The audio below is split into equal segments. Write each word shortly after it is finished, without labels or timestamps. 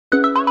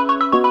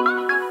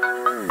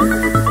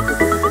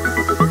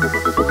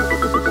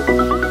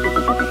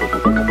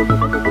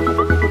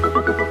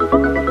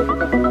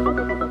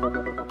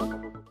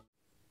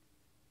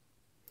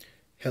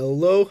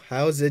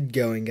How's it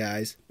going,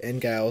 guys and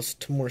gals?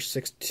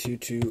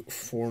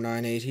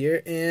 Timor622498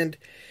 here, and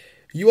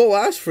you all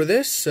asked for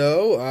this,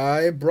 so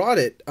I brought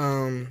it.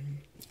 If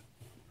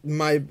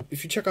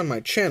you check on my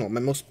channel, my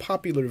most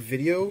popular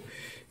video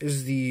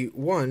is the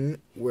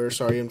one where,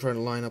 sorry, I'm trying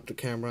to line up the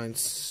camera and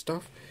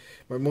stuff.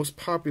 My most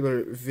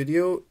popular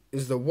video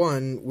is the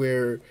one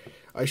where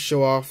I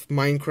show off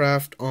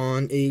Minecraft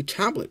on a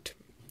tablet.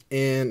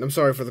 And I'm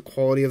sorry for the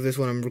quality of this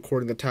when I'm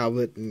recording the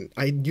tablet, and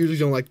I usually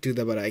don't like to do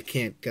that, but I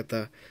can't get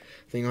the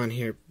thing on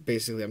here.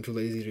 Basically, I'm too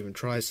lazy to even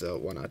try, so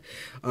why not?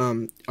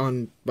 On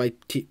my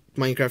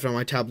Minecraft on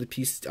my tablet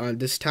piece, on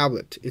this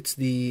tablet, it's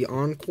the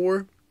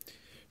Encore.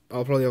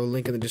 I'll probably have a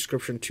link in the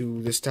description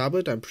to this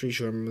tablet. I'm pretty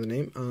sure I remember the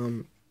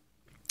name.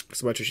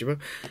 It's about Toshiba,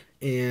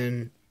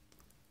 and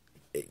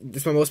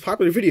it's my most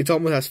popular video. It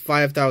almost has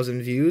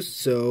 5,000 views.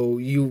 So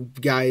you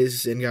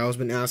guys and gals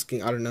been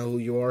asking. I don't know who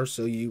you are,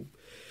 so you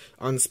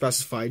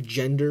unspecified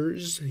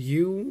genders,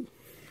 you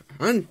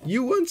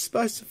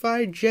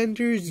unspecified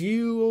genders,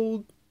 you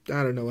old,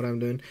 I don't know what I'm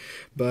doing,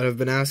 but I've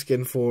been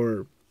asking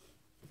for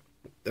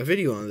a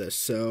video on this,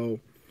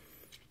 so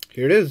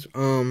here it is.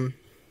 I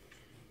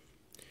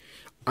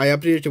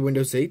updated to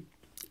Windows 8.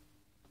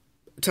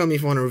 Tell me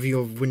if you want a review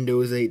of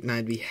Windows 8, and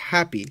I'd be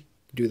happy to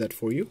do that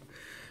for you.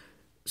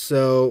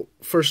 So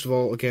first of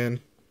all, again,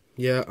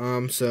 yeah,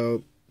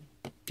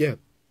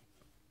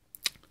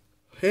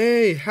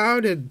 hey, how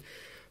did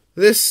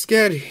this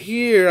get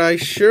here? I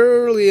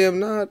surely am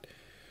not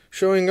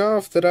showing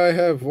off that I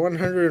have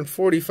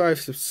 145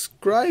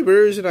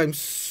 subscribers and I'm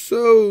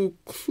so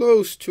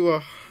close to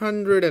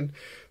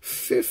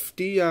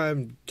 150.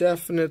 I'm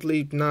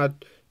definitely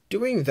not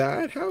doing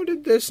that. How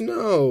did this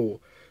know?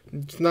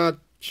 It's not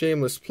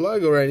shameless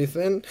plug or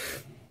anything.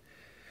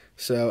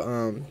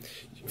 So,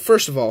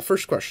 first of all,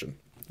 first question.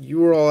 You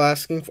were all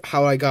asking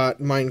how I got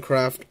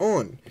Minecraft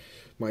on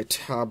my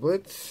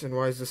tablet, and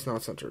why is this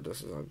not centered?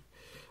 This is on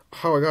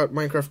how I got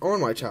Minecraft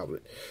on my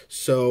tablet.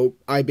 So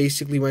I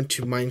basically went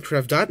to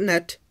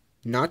Minecraft.net,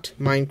 not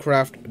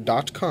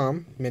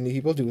Minecraft.com. Many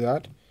people do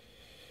that.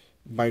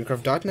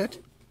 Minecraft.net.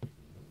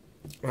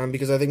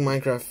 Because I think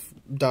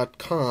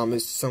Minecraft.com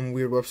is some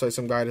weird website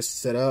some guy has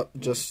set up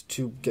just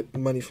to get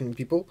money from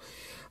people.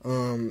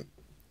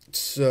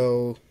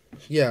 So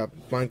yeah,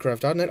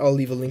 Minecraft.net. I'll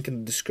leave a link in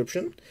the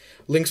description.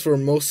 Links for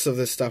most of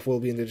this stuff will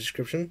be in the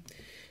description.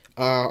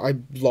 I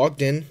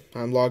logged in.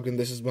 I'm logged in.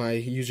 This is my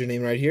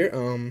username right here.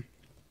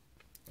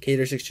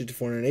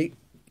 Cater622498.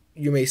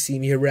 You may see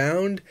me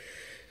around.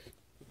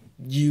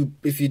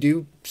 If you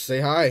do, say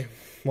hi.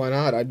 Why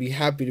not? I'd be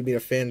happy to meet a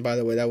fan. By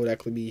the way, that would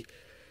actually be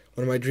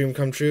one of my dream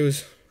come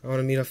trues. I want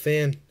to meet a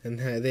fan, and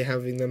they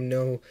having them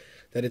know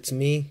that it's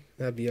me.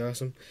 That'd be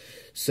awesome.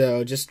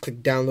 So just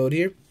click download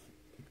here.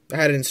 I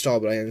had it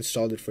installed, but I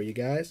installed it for you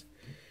guys.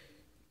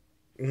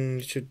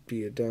 It should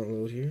be a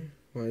download here.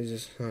 Why is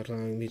this not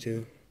allowing me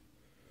to?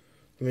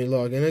 Let me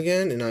log in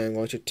again, and I am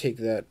going to take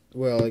that,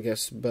 well, I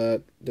guess,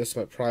 but this is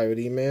my private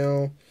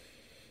email.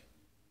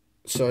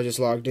 So I just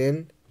logged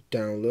in,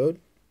 download.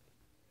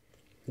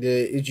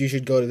 You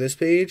should go to this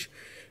page,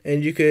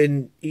 and you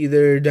can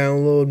either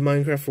download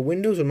Minecraft for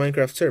Windows or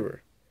Minecraft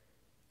Server.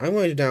 I'm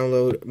going to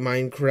download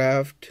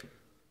Minecraft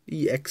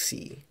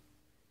EXE.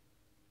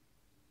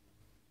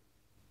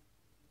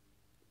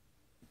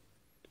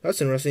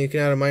 That's interesting. You can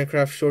add a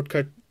Minecraft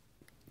shortcut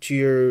to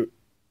your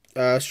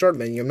start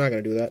menu. I'm not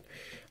going to do that.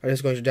 I'm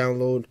just going to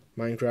download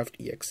Minecraft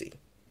EXE,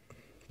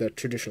 the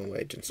traditional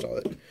way to install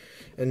it.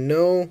 And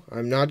no,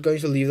 I'm not going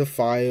to leave the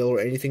file or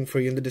anything for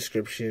you in the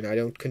description. I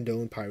don't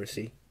condone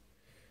piracy.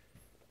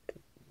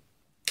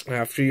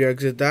 After you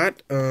exit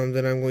that,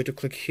 then I'm going to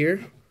click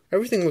here.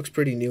 Everything looks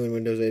pretty new in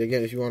Windows 8.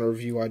 Again, if you want a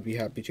review, I'd be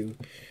happy to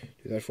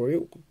do that for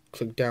you.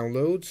 Click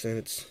downloads, and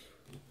it's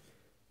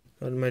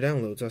not in my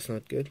downloads. That's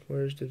not good.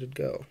 Where did it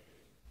go?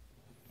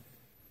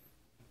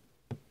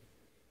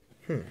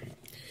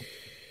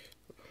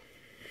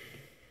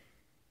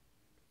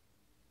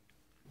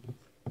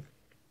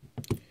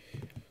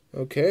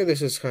 Okay,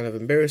 this is kind of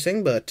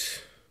embarrassing,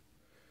 but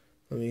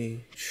let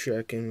me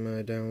check in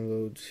my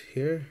downloads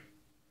here.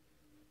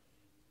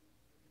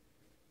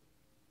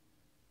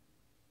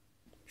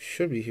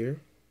 Should be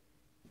here.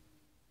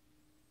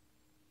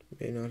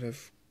 May not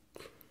have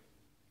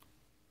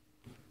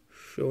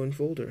show in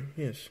folder.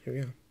 Yes, here we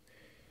go.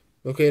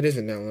 Okay, it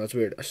isn't download. That's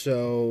weird.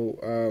 So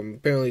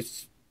apparently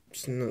it's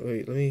not.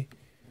 Wait, let me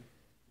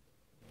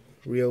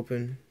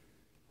reopen.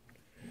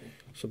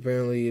 So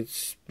apparently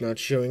it's not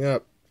showing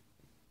up.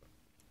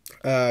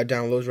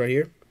 Downloads right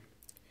here.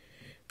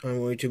 I'm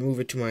going to move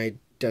it to my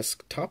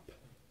desktop.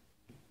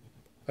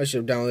 I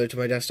should have downloaded it to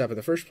my desktop in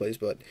the first place,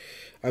 but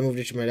I moved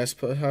it to my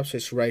desktop, so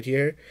it's right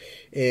here.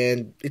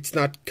 And it's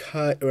not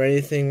cut or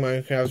anything.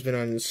 Minecraft's been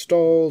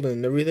uninstalled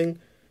and everything.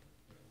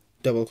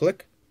 Double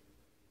click.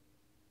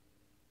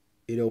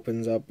 It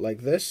opens up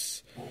like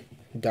this.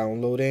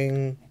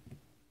 Downloading.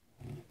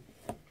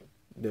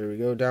 There we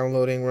go.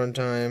 Downloading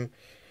runtime.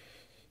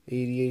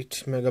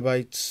 88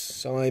 megabytes.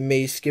 So I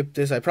may skip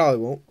this. I probably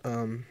won't.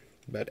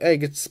 But hey,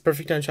 it's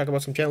perfect time to talk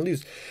about some channel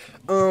news.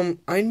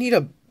 I need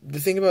a the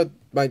thing about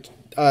my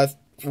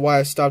why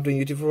I stopped doing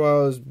YouTube for a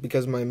while is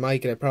because of my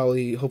mic, and I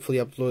probably hopefully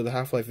upload the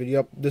Half-Life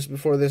video up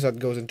before this that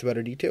goes into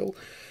better detail.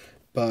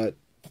 But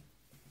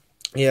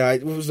yeah,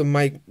 it was the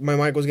mic. My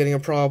mic was getting a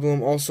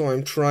problem. Also,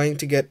 I'm trying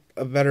to get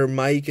a better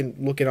mic and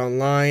look it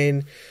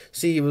online.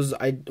 See,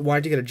 I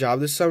wanted to get a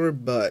job this summer,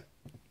 but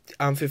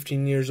I'm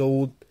 15 years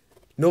old.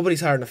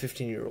 Nobody's hiring a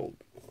 15-year-old.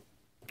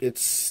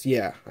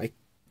 I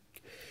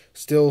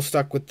still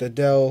stuck with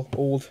the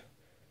old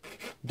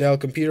Dell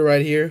computer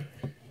right here,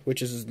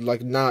 which is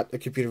like not a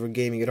computer for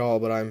gaming at all,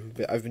 but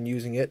I've been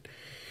using it.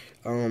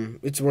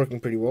 It's working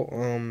pretty well.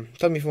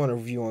 Tell me if you want a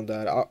review on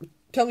that.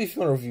 Tell me if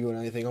you want to review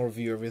anything. I'll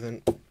review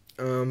everything.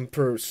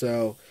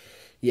 So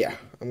yeah,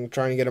 I'm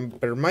trying to get a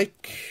better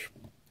mic.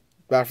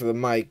 After the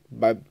mic,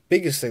 my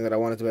biggest thing that I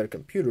wanted to better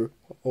computer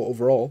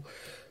overall.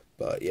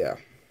 But yeah,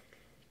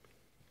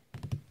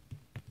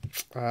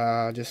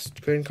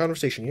 just creating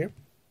conversation here.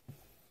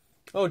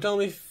 Oh, tell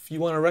me if you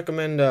want to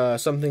recommend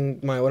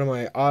one of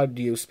my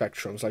audio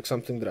spectrums, like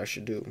something that I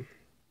should do.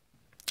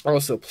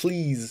 Also,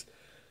 please,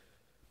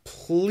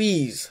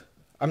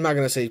 I'm not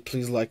gonna say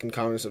please like and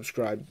comment and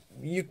subscribe.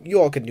 You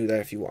all can do that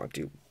if you want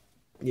to.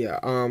 Yeah,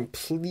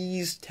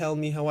 please tell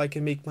me how I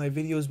can make my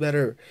videos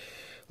better.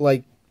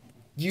 Like,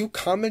 you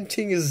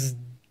commenting is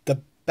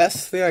the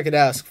best thing I could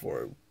ask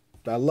for.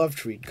 I love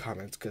to read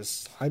comments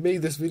because I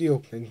made this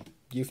video and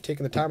you've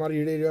taken the time out of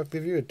your day to actually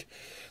view it.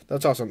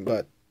 That's awesome,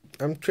 but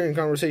I'm creating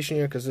conversation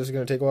here because this is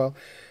going to take a while.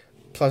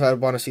 Plus, I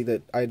want to see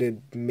that I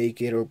did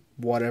make it or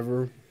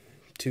whatever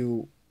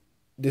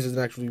this isn't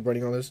actually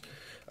running on this.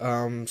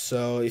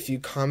 So if you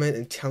comment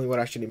and tell me what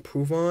I should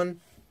improve on,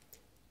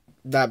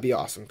 that'd be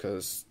awesome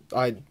because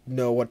I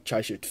know what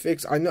I should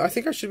fix. I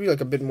think I should be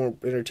like a bit more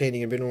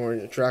entertaining, a bit more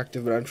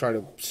interactive, but I'm trying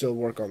to still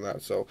work on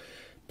that. So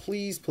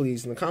please,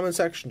 in the comment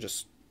section,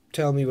 just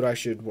tell me what I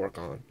should work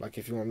on. Like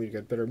if you want me to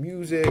get better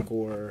music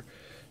or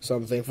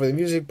something. For the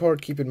music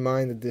part, keep in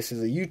mind that this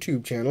is a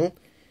YouTube channel,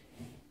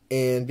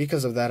 and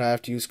because of that, I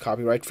have to use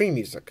copyright-free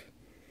music.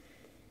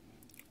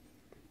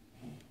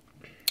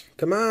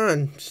 Come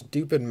on,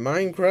 stupid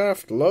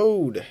Minecraft,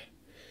 load.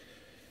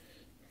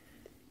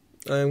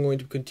 I'm going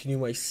to continue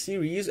my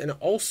series, and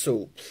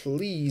also,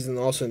 please, and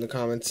also in the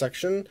comment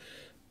section,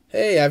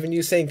 hey, I haven't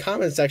used saying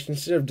comment section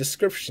instead of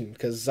description,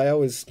 because I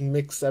always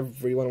mix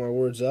every one of my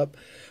words up.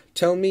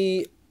 Tell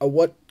me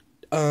what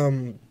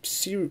mod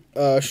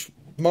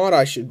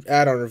I should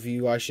add on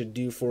review I should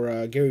do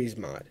for Gary's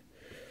mod.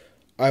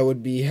 I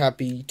would be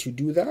happy to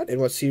do that,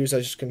 and what series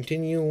I should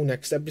continue,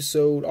 next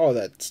episode, all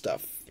that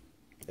stuff.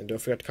 And don't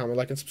forget to comment,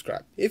 like, and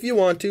subscribe. If you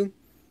want to.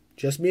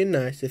 Just being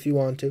nice if you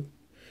want to.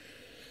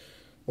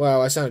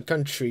 Wow, I sounded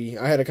country.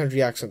 I had a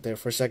country accent there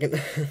for a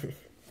second.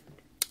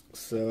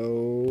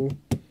 So,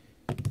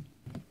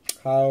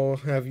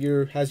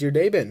 has your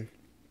day been?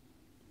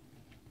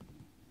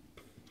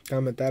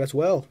 Comment that as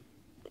well.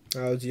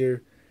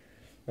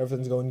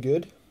 Everything's going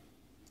good?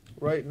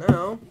 Right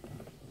now,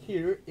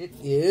 here it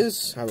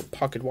is. I have a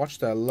pocket watch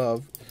that I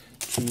love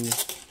to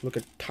look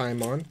at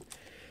time on.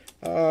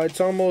 It's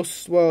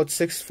almost, it's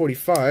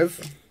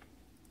 6:45.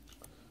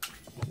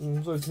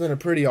 So it's been a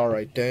pretty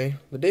alright day.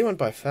 The day went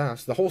by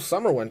fast. The whole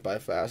summer went by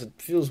fast. It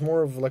feels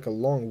more of like a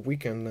long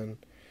weekend than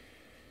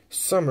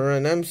summer.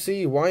 And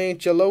MC, why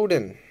ain't you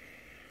loading?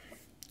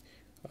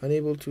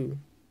 Unable to.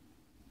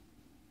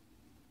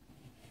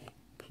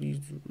 Please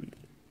read.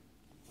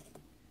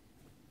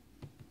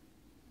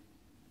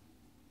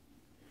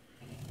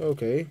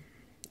 Okay.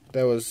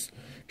 That was...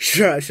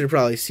 I should have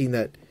probably seen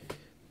that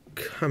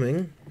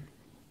coming.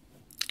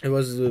 It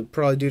was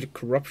probably due to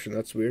corruption.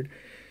 That's weird.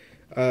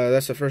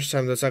 That's the first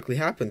time that's actually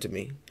happened to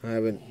me. I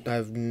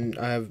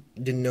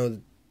didn't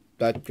know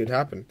that could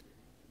happen.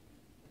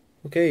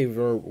 Okay,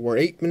 we're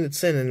 8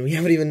 minutes in and we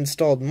haven't even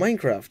installed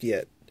Minecraft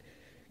yet.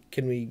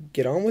 Can we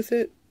get on with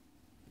it?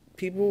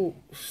 People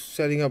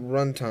setting up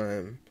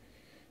runtime.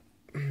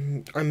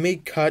 I may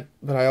cut,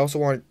 but I also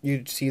want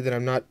you to see that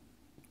I'm not...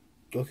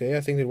 Okay,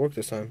 I think it worked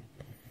this time.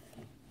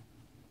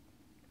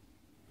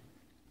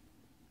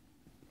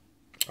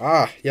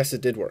 Ah, yes,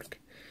 it did work.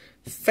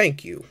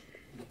 Thank you.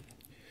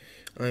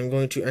 I'm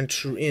going to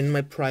enter in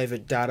my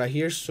private data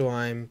here, so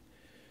I'm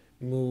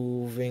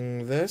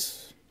moving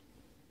this.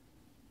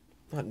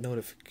 Not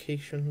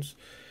notifications.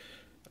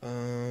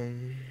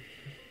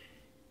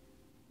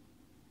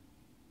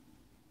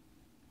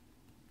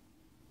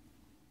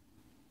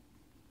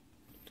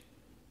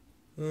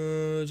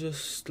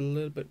 Just a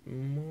little bit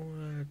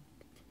more.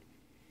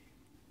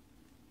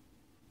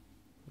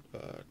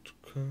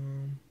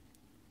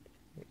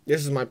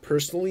 This is my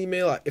personal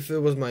email. If it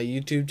was my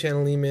YouTube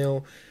channel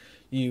email,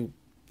 you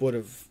would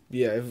have,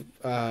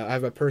 I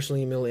have a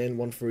personal email and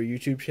one for a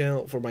YouTube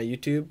channel, for my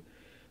YouTube.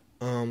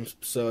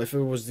 So if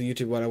it was the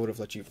YouTube one, I would have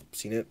let you have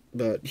seen it.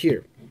 But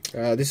here,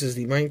 this is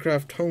the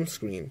Minecraft home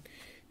screen,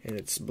 and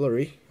it's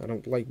blurry. I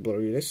don't like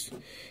blurriness.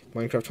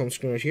 Minecraft home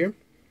screen right here.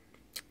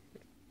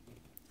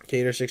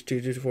 Cater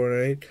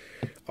 6222498,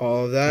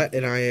 all of that,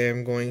 and I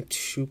am going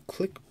to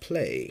click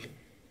play.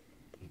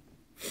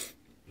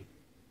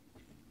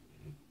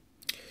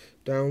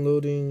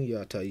 Downloading,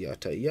 yata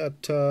yata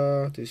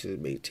yata. This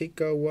may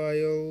take a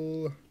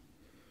while.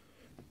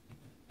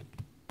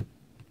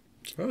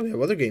 Oh, they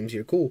have other games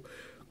here. Cool.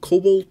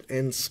 Cobalt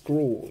and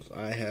Scrolls.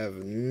 I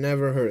have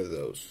never heard of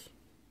those.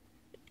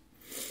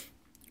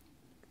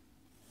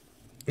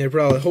 They're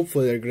probably,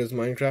 hopefully they're good as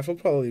Minecraft. I'll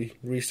probably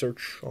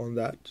research on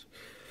that.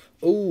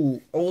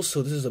 Oh,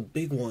 also, this is a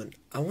big one.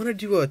 I want to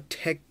do a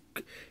tech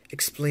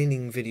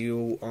explaining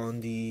video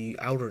on the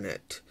outer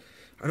net.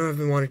 I know I've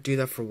been wanting to do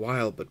that for a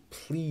while, but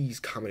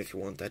please comment if you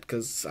want that,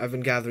 because I've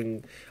been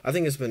gathering, I've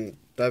been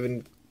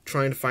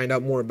trying to find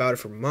out more about it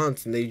for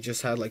months, and they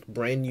just had like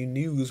brand new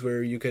news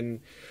where you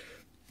can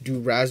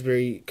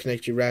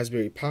connect your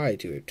Raspberry Pi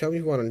to it. Tell me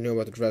if you want to know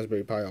about the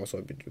Raspberry Pi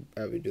also.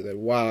 I would do that.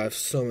 Wow, I have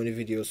so many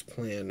videos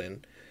planned,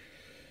 and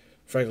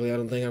frankly, I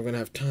don't think I'm going to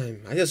have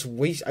time. I just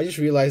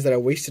realized that I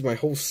wasted my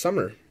whole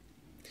summer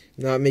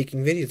not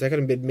making videos. I could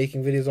have been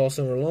making videos all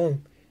summer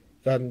long,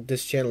 gotten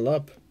this channel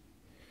up,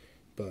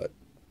 but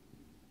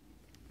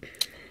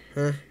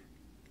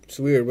it's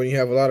weird. When you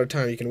have a lot of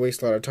time, you can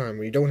waste a lot of time.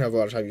 When you don't have a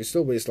lot of time, you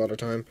still waste a lot of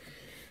time.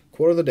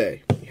 Quote of the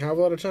day: you have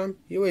a lot of time,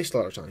 you waste a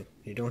lot of time.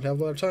 You don't have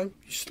a lot of time,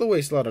 you still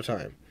waste a lot of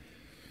time.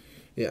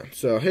 Yeah,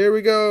 so here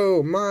we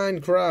go,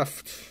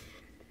 Minecraft.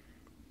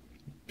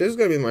 This is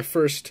going to be my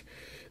first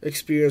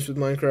experience with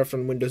Minecraft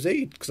on Windows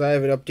 8, because I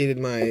haven't updated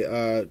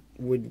my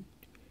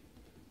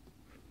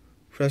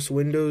press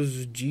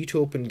Windows G to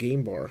open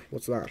game bar.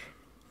 What's that?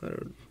 I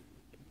don't.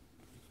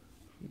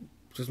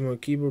 Does my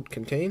keyboard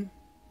contain?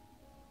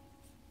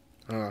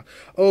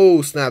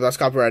 Oh snap! That's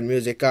copyrighted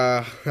music.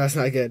 That's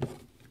not good.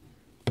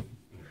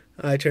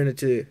 I turned it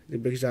to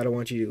because I don't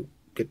want you to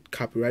get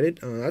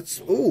copyrighted.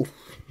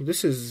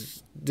 This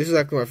is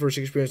actually my first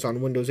experience on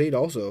Windows 8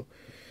 also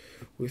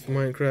with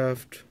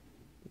Minecraft.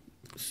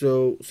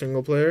 So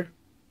single player,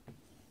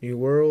 new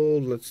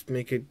world. Let's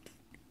make it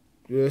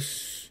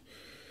this.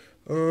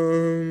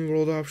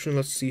 World option.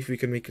 Let's see if we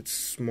can make it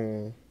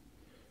small.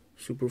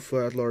 Super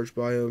flat, large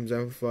biomes,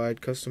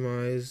 amplified,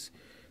 customize.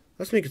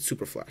 Let's make it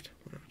super flat.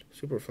 Why not?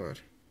 Super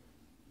flat.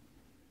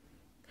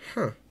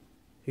 Huh.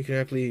 You can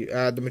actually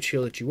add the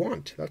material that you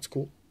want. That's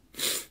cool.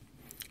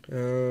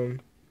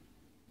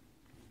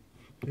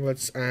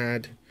 Let's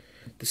add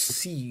the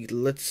seed.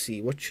 Let's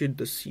see. What should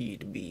the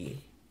seed be?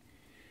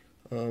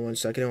 1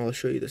 second. I'll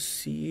show you the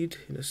seed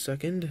in a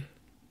second.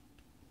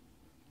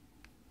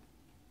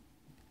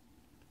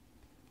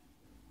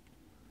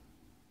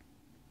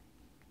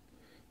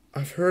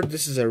 I've heard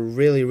this is a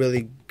really,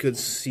 really good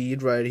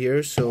seed right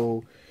here.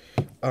 So,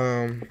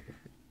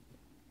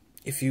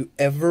 if you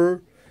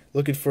ever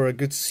looking for a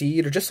good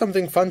seed or just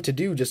something fun to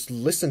do, just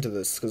listen to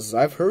this, because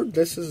I've heard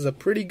this is a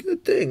pretty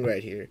good thing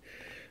right here.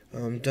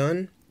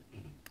 Done.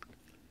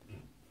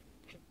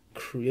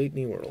 Create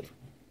new world.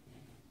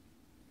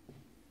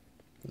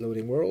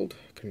 Loading world.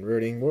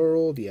 Converting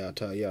world.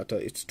 Yata yata.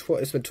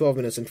 It's been 12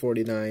 minutes and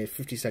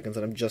 50 seconds,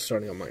 and I'm just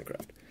starting on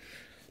Minecraft.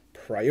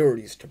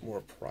 Priorities to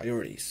more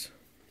priorities.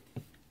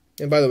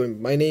 And by the way,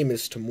 my name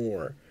is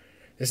Timur.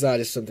 It's not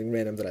just something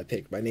random that I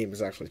picked. My name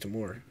is actually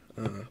Timur.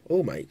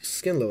 Oh, my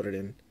skin loaded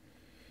in.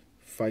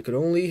 If I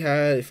only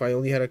had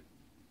a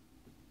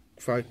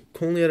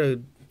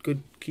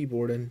good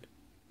keyboard, and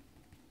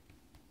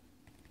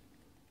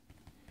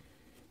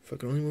if I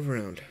could only move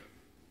around.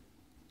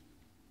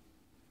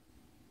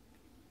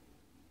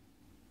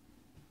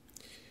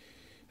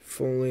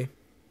 If only.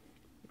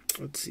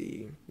 Let's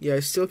see. Yeah,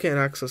 I still can't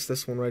access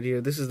this one right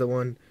here. This is the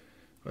one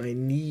I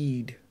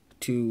need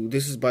to.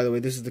 This is, by the way,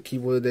 this is the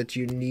keyboard that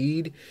you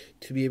need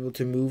to be able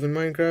to move in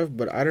Minecraft,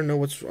 but I don't know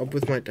what's up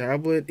with my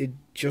tablet. It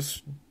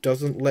just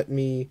doesn't let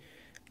me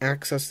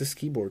access this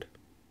keyboard.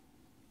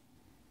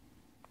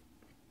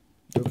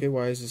 Okay,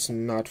 why is this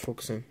not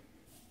focusing?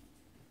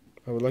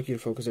 I would like you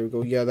to focus. There we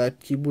go. Yeah, that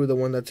keyboard, the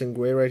one that's in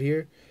gray right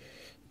here,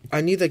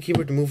 I need that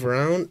keyboard to move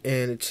around,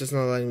 and it's just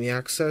not letting me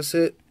access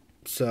it,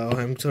 so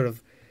I'm sort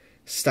of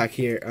stuck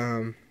here.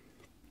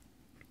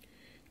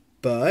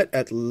 But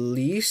at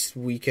least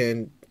we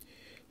can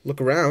look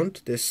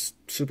around this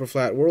super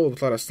flat world with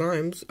a lot of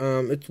slimes.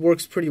 It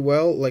works pretty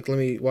well. Like, let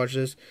me watch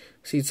this.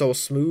 See, it's all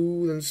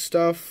smooth and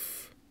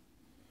stuff.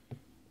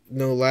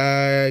 No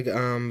lag.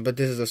 But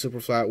this is a super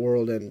flat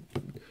world, and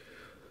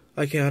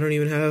I don't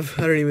even know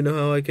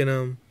how I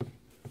can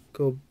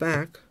go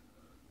back.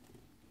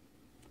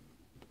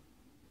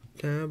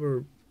 Tab,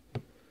 or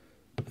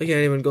I can't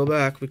even go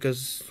back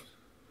because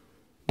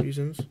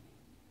reasons.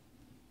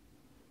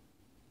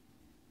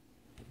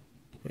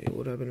 Wait,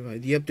 what happened if I...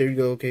 Yep, there you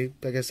go. Okay,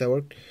 I guess that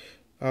worked.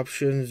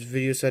 Options,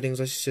 video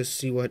settings. Let's just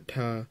see what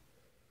I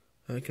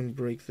can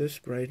break this.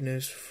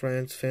 Brightness,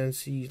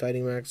 fancy,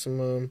 lighting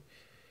maximum,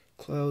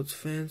 clouds,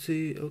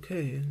 fancy.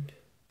 Okay, and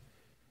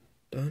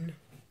done.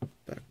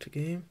 Back to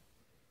game.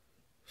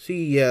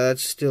 See, yeah,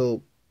 that's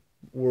still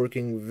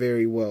working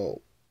very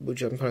well,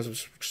 which I'm kind of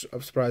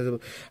surprised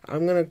about.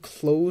 I'm gonna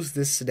close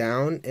this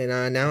down,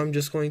 and now I'm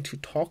just going to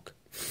talk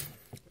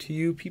to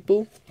you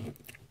people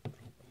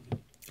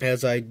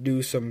as I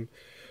do some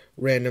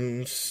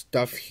random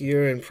stuff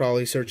here and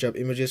probably search up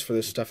images for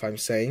the stuff I'm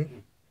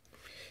saying.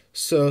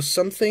 So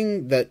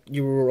something that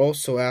you were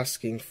also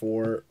asking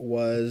for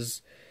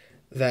was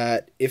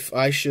that if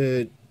I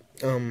should,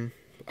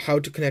 how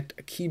to connect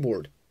a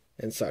keyboard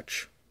and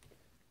such.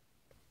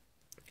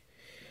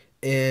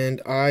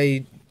 And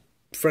I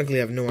frankly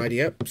have no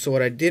idea. So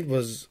what I did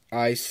was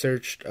I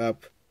searched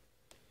up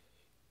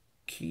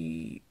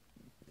keyboard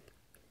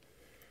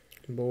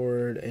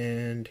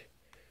and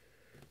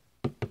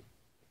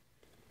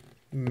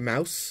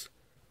mouse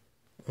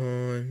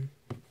on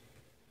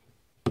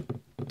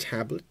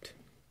tablet,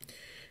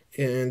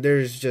 and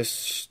there's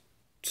just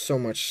so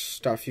much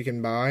stuff you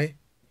can buy.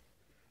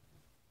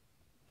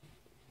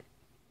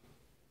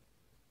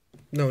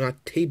 No,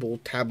 not table,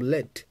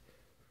 tablet.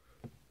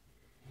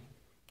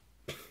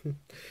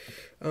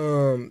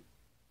 One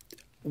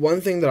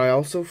thing that I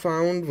also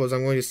found was,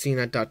 I'm going to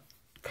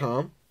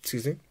cnet.com,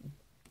 excuse me,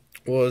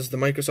 was the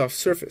Microsoft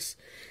Surface.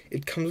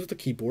 It comes with a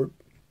keyboard,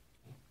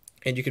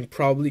 and you can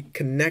probably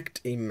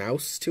connect a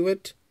mouse to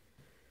it.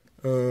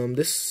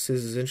 This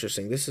is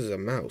interesting. This is a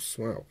mouse.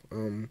 Wow.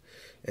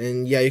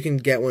 And yeah, you can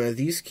get one of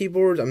these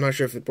keyboards. I'm not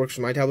sure if it works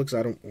for my tablet because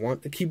I don't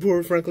want a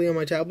keyboard, frankly, on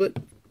my tablet.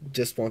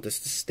 Just want this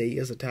to stay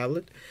as a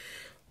tablet.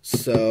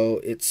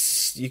 So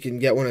you can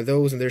get one of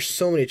those, and there's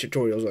so many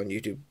tutorials on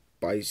YouTube.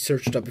 I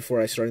searched up before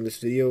I started this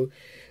video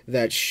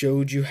that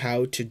showed you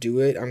how to do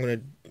it. I'm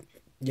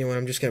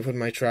just gonna put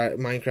my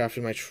Minecraft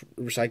in my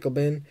recycle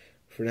bin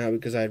for now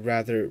because I'd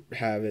rather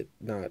have it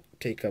not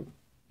take up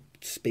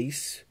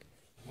space.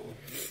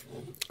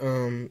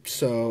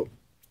 So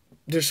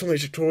there's so many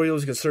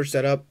tutorials. You can search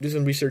that up, do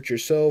some research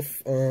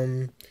yourself.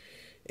 And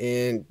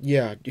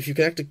yeah, if you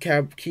connect a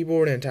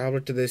keyboard and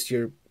tablet to this,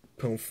 you're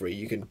home free.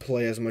 You can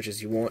play as much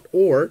as you want.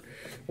 Or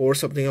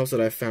something else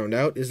that I found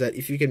out is that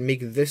if you can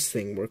make this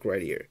thing work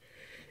right here,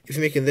 if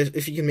you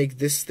can make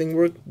this thing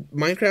work,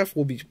 Minecraft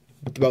will be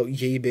about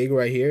yay big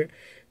right here,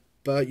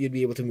 but you'd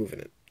be able to move in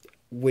it,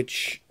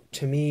 which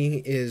to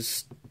me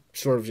is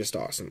sort of just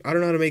awesome. I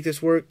don't know how to make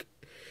this work.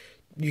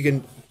 You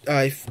can,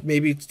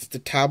 maybe it's the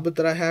tablet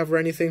that I have or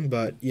anything,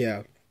 but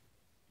yeah.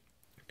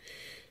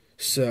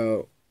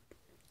 So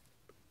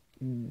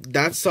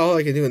that's all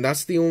I can do, and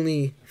that's the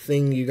only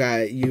thing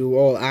you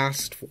all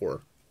asked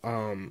for.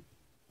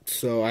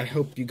 So I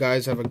hope you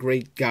guys have a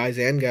great, guys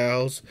and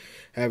gals,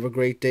 have a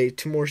great day.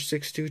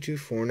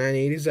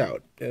 Timor622498 is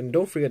out. And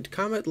don't forget to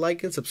comment,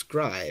 like, and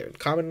subscribe. And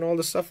comment on all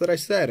the stuff that I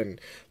said. And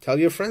tell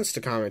your friends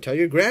to comment. Tell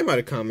your grandma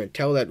to comment.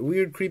 Tell that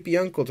weird, creepy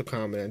uncle to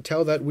comment. And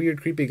tell that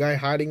weird, creepy guy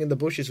hiding in the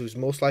bushes who's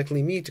most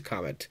likely me to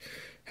comment.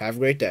 Have a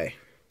great day.